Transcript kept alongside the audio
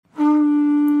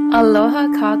Aloha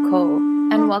kako,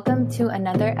 and welcome to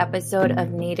another episode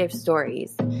of Native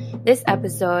Stories. This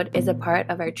episode is a part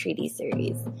of our treaty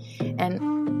series, and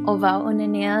Ovao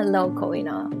Nanea Lo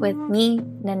Koina, with me,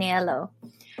 Nanea Lo.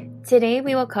 Today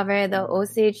we will cover the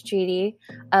Osage Treaty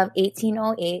of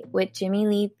 1808 with Jimmy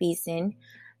Lee Beeson,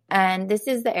 and this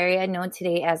is the area known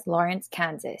today as Lawrence,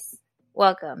 Kansas.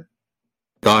 Welcome.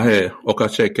 Dahe,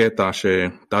 okache ke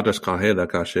tashe, dadas kahe da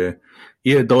kashe.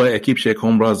 Ie doe ekipshe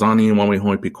kombra zani wame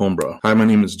hoi pi kombra. Hi, my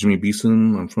name is Jimmy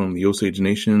Beeson. I'm from the Osage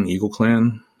Nation, Eagle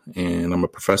Clan, and I'm a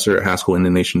professor at Haskell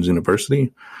Indian Nations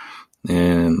University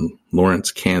in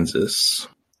Lawrence, Kansas.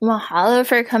 Mahalo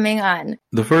for coming on.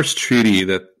 The first treaty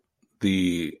that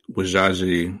the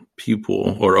Wajaji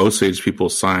people, or Osage people,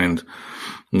 signed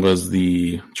was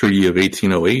the Treaty of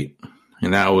 1808,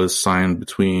 and that was signed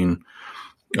between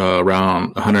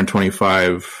around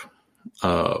 125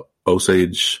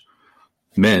 Osage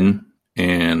men,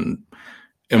 and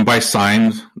by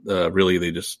signed, really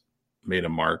they just made a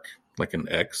mark, like an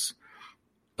X,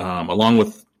 along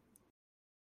with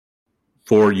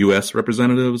 4 U.S.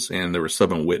 representatives, and there were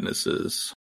 7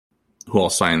 witnesses who all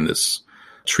signed this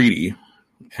treaty.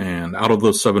 And out of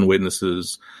those 7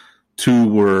 witnesses, 2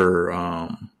 were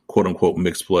quote unquote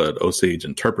mixed blood Osage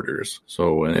interpreters.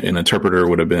 So an interpreter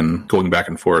would have been going back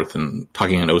and forth and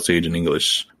talking in Osage and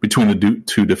English between the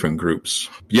 2 different groups.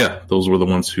 Yeah, those were the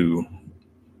ones who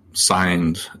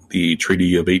signed the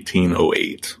Treaty of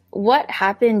 1808. What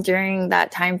happened during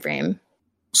that time frame?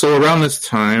 So around this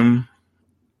time,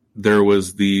 there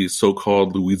was the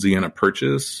so-called Louisiana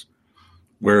Purchase,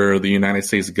 where the United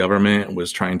States government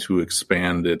was trying to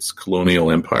expand its colonial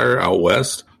empire out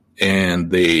west, and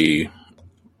they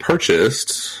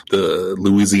purchased the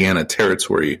Louisiana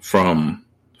Territory from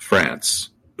France,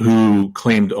 who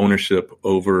claimed ownership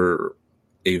over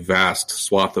a vast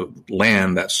swath of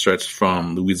land that stretched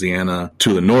from Louisiana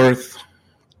to the north,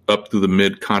 up through the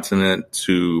mid-continent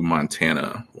to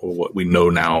Montana, or what we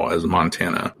know now as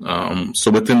Montana.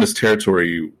 So within this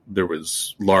territory, there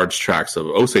was large tracts of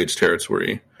Osage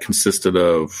territory, consisted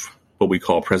of what we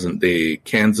call present-day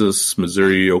Kansas,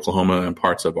 Missouri, Oklahoma, and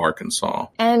parts of Arkansas.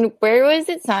 And where was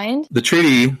it signed? The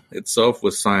treaty itself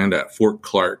was signed at Fort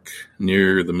Clark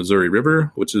near the Missouri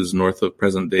River, which is north of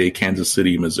present-day Kansas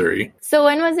City, Missouri. So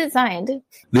when was it signed?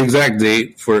 The exact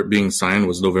date for it being signed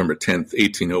was November 10th,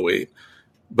 1808,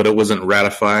 but it wasn't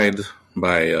ratified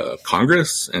by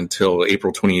Congress until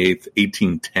April 28th,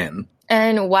 1810.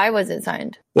 And why was it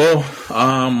signed? Well,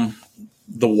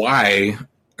 the why,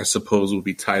 I suppose, would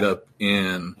be tied up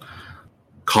in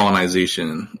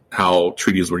colonization, how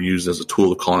treaties were used as a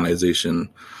tool of colonization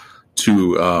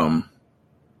to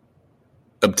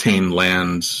obtain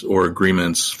lands or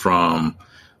agreements from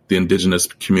the indigenous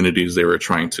communities they were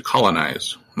trying to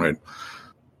colonize, right?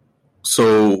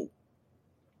 So,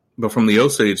 but from the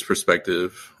Osage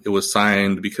perspective, it was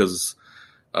signed because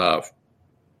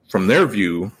from their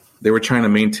view, they were trying to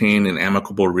maintain an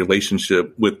amicable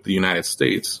relationship with the United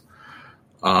States.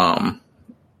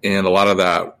 And a lot of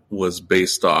that was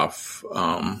based off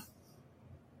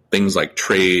things like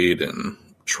trade and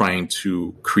trying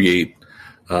to create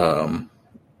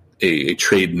a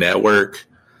trade network.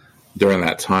 During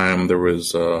that time, there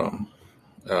was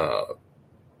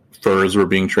furs were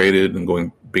being traded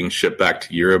and being shipped back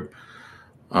to Europe.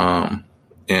 And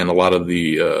a lot of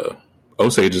the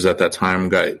Osages at that time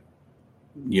got,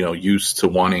 used to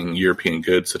wanting European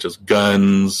goods such as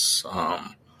guns,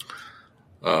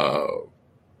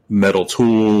 metal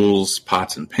tools,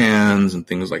 pots and pans, and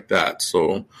things like that.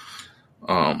 So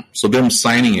them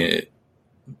signing it,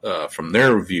 from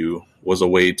their view, was a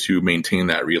way to maintain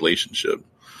that relationship.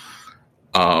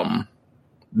 Not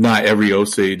every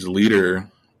Osage leader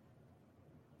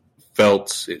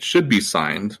felt it should be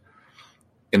signed,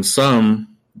 and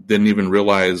some didn't even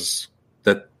realize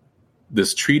that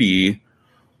this treaty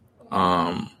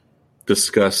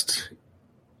discussed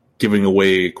giving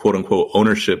away, quote unquote,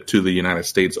 ownership to the United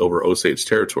States over Osage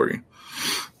territory.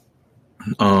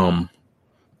 The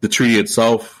treaty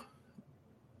itself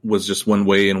was just one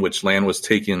way in which land was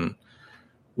taken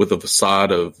with a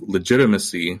facade of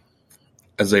legitimacy,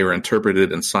 as they were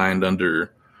interpreted and signed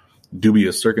under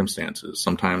dubious circumstances.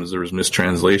 Sometimes there was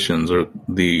mistranslations, or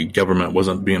the government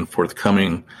wasn't being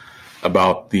forthcoming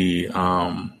about the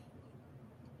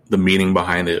meaning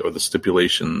behind it, or the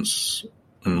stipulations,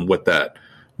 and what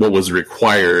was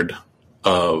required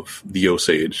of the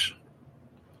Osage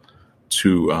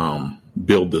to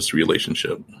build this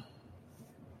relationship.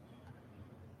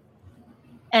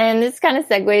 And this kind of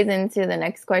segues into the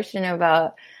next question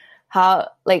about how,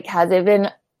 has it been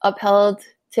upheld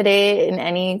today in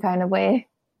any kind of way?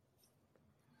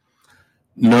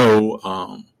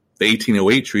 No, the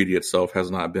 1808 treaty itself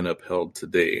has not been upheld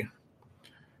today.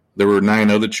 There were 9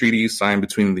 other treaties signed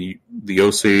between the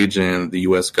Osage and the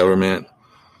U.S. government,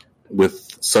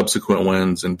 with subsequent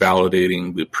ones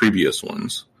invalidating the previous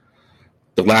ones.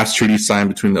 The last treaty signed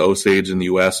between the Osage and the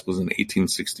U.S. was in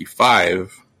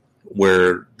 1865,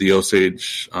 where the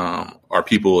Osage, our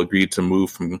people, agreed to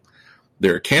move from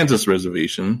their Kansas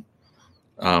reservation,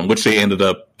 which they ended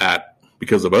up at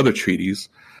because of other treaties.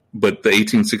 But the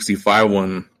 1865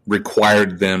 one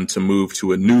required them to move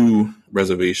to a new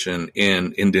reservation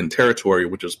in Indian Territory,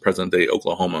 which is present-day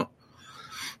Oklahoma.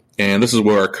 And this is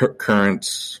where our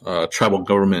current tribal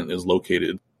government is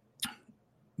located.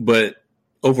 But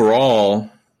overall,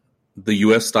 the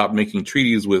U.S. stopped making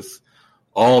treaties with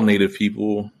all Native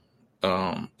people,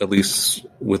 at least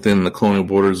within the colonial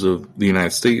borders of the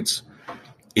United States,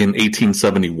 in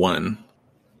 1871.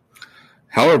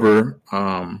 However,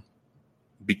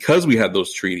 because we had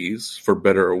those treaties, for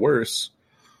better or worse,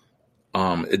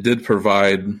 it did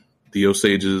provide the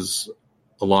Osages,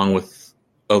 along with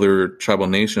other tribal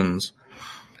nations,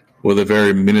 with a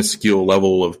very minuscule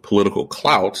level of political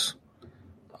clout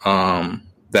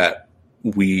that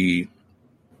we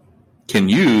can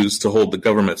use to hold the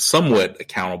government somewhat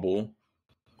accountable.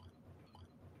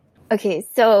 Okay,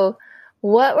 so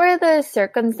what were the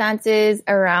circumstances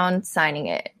around signing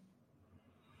it?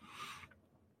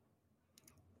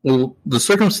 Well, the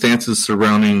circumstances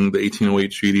surrounding the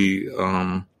 1808 treaty,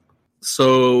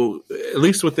 so at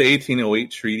least with the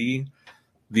 1808 treaty,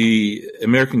 the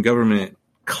American government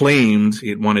claimed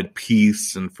it wanted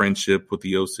peace and friendship with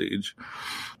the Osage,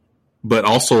 but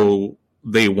also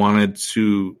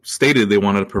stated they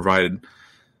wanted to provide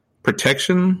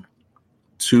protection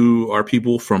to our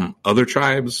people from other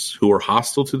tribes who were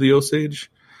hostile to the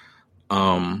Osage.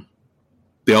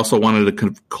 They also wanted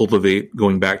to cultivate,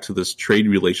 going back to this trade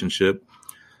relationship,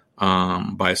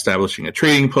 by establishing a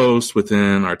trading post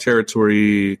within our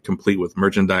territory, complete with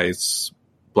merchandise,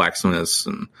 blacksmiths,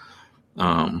 and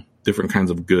different kinds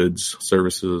of goods,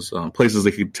 services, places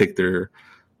they could take their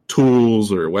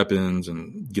tools or weapons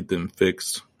and get them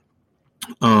fixed.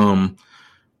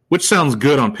 Which sounds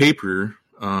good on paper,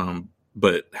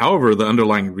 but however, the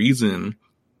underlying reason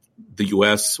the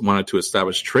U.S. wanted to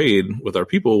establish trade with our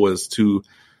people was to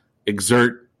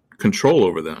exert control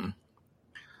over them.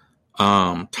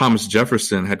 Thomas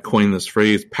Jefferson had coined this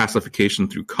phrase, pacification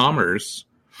through commerce,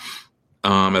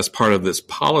 as part of this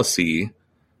policy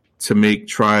to make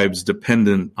tribes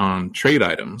dependent on trade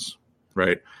items,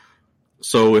 right?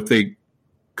 So if they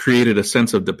created a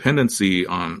sense of dependency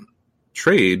on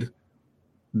trade,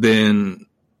 then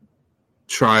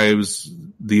tribes,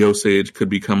 the Osage, could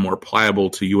become more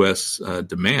pliable to U.S.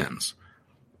 demands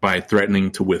by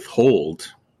threatening to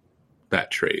withhold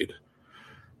that trade.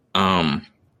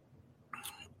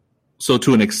 So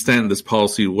to an extent, this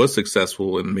policy was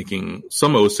successful in making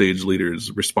some Osage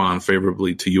leaders respond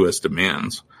favorably to U.S.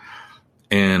 demands.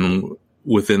 And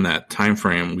within that time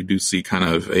frame, we do see kind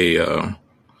of a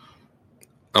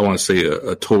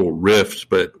total rift,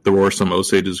 but there were some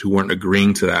Osages who weren't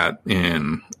agreeing to that.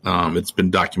 And it's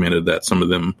been documented that some of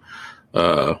them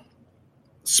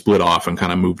split off and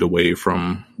kind of moved away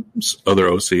from other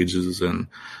Osages and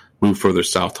moved further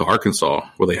south to Arkansas,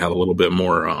 where they had a little bit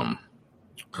more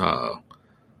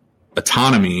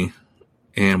autonomy,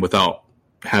 and without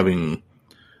having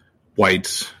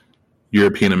white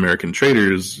European American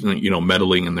traders,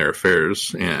 meddling in their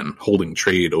affairs and holding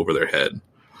trade over their head.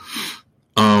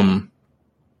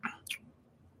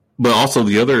 But also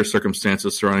the other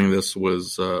circumstances surrounding this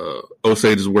was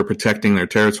Osages were protecting their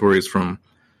territories from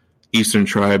Eastern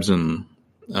tribes and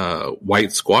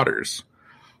white squatters.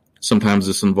 Sometimes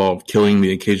this involved killing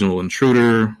the occasional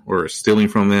intruder or stealing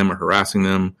from them or harassing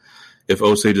them. If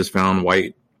Osages found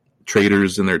white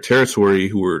traders in their territory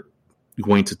who were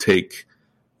going to take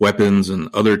weapons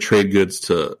and other trade goods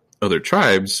to other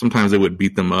tribes, sometimes they would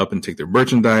beat them up and take their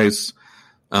merchandise.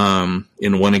 In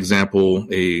one example,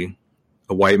 a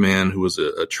white man who was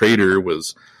a trader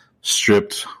was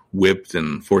stripped, whipped,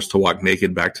 and forced to walk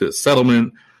naked back to his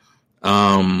settlement.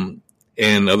 And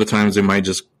other times they might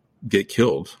just get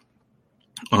killed.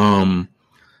 And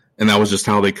that was just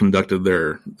how they conducted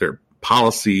their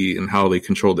policy and how they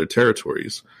controlled their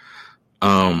territories.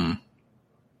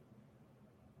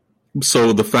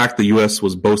 So the fact the U.S.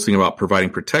 was boasting about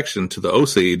providing protection to the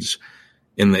Osage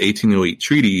in the 1808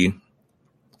 treaty,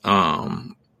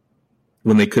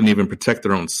 when they couldn't even protect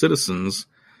their own citizens,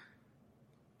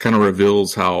 kind of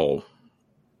reveals how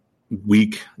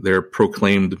weak their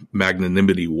proclaimed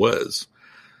magnanimity was.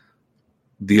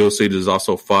 The Osages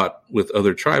also fought with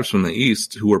other tribes from the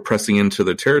east who were pressing into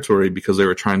their territory because they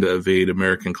were trying to evade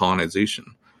American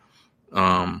colonization.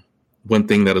 One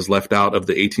thing that is left out of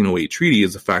the 1808 treaty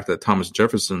is the fact that Thomas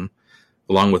Jefferson,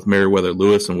 along with Meriwether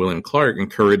Lewis and William Clark,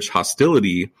 encouraged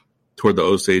hostility toward the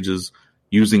Osages,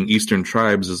 using Eastern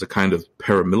tribes as a kind of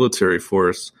paramilitary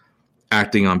force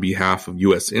acting on behalf of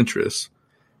U.S. interests.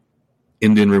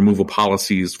 Indian removal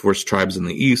policies forced tribes in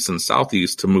the East and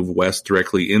Southeast to move west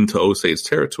directly into Osage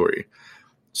territory.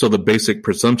 So the basic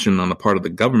presumption on the part of the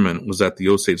government was that the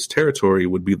Osage territory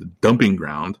would be the dumping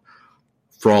ground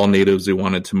for all natives they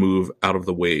wanted to move out of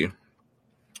the way.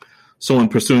 So in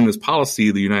pursuing this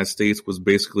policy, the United States was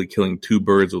basically killing two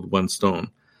birds with one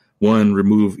stone. One,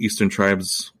 remove Eastern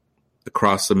tribes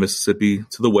across the Mississippi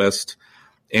to the west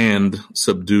and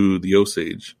subdue the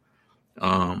Osage.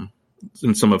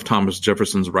 In some of Thomas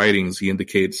Jefferson's writings, he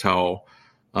indicates how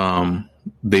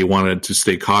they wanted to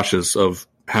stay cautious of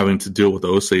having to deal with the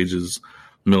Osages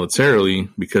militarily,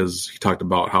 because he talked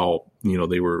about how,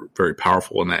 they were very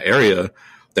powerful in that area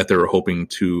that they were hoping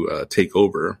to take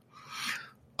over.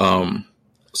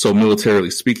 So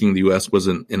militarily speaking, the U.S.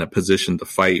 wasn't in a position to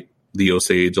fight the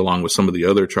Osage along with some of the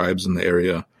other tribes in the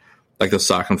area, like the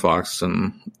Sac and Fox.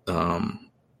 And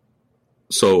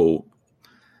so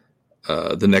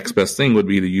the next best thing would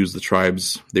be to use the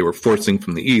tribes they were forcing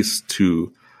from the East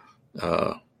to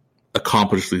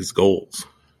accomplish these goals,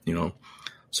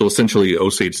 So essentially,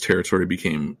 Osage territory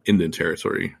became Indian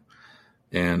territory.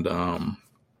 And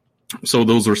so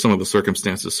those were some of the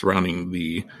circumstances surrounding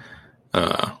the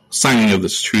signing of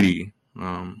this treaty,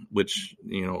 which,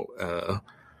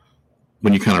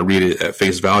 when you kind of read it at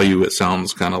face value, it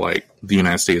sounds kind of like the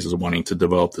United States is wanting to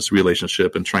develop this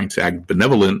relationship and trying to act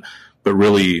benevolent, but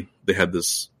really they had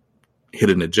this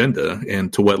hidden agenda.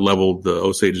 And to what level the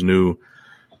Osage knew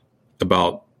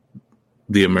about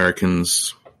the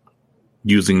Americans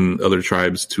using other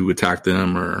tribes to attack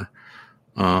them or,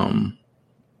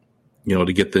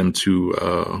 to get them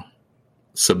to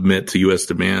submit to U.S.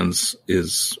 demands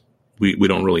is we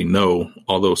don't really know,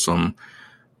 although some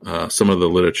of the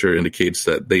literature indicates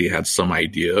that they had some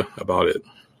idea about it.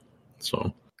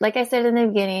 So, like I said in the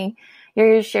beginning,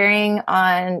 you're sharing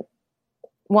on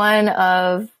one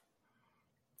of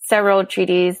several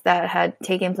treaties that had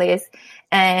taken place.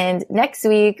 And next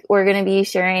week, we're going to be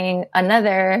sharing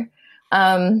another.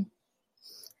 Can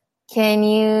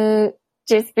you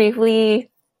just briefly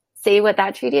say what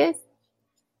that treaty is?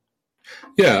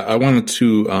 Yeah, I wanted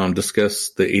to discuss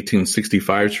the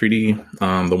 1865 treaty,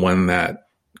 the one that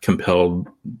compelled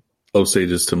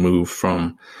Osages to move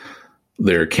from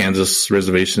their Kansas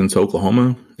reservation to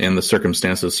Oklahoma, and the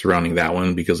circumstances surrounding that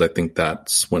one, because I think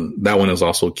that one is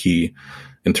also key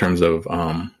in terms of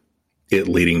it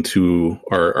leading to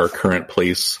our current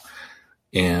place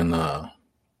in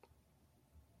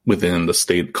within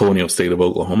the colonial state of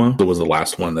Oklahoma. It was the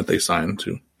last one that they signed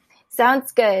to.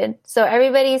 Sounds good. So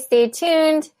everybody stay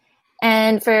tuned,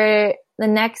 and for the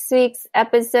next week's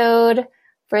episode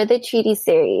for the treaty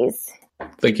series.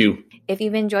 Thank you. If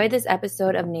you've enjoyed this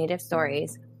episode of Native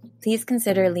Stories, please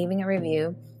consider leaving a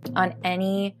review on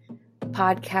any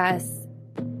podcast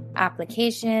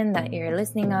application that you're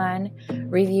listening on.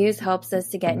 Reviews helps us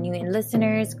to get new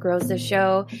listeners, grows the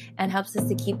show, and helps us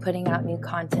to keep putting out new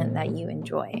content that you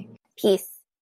enjoy. Peace.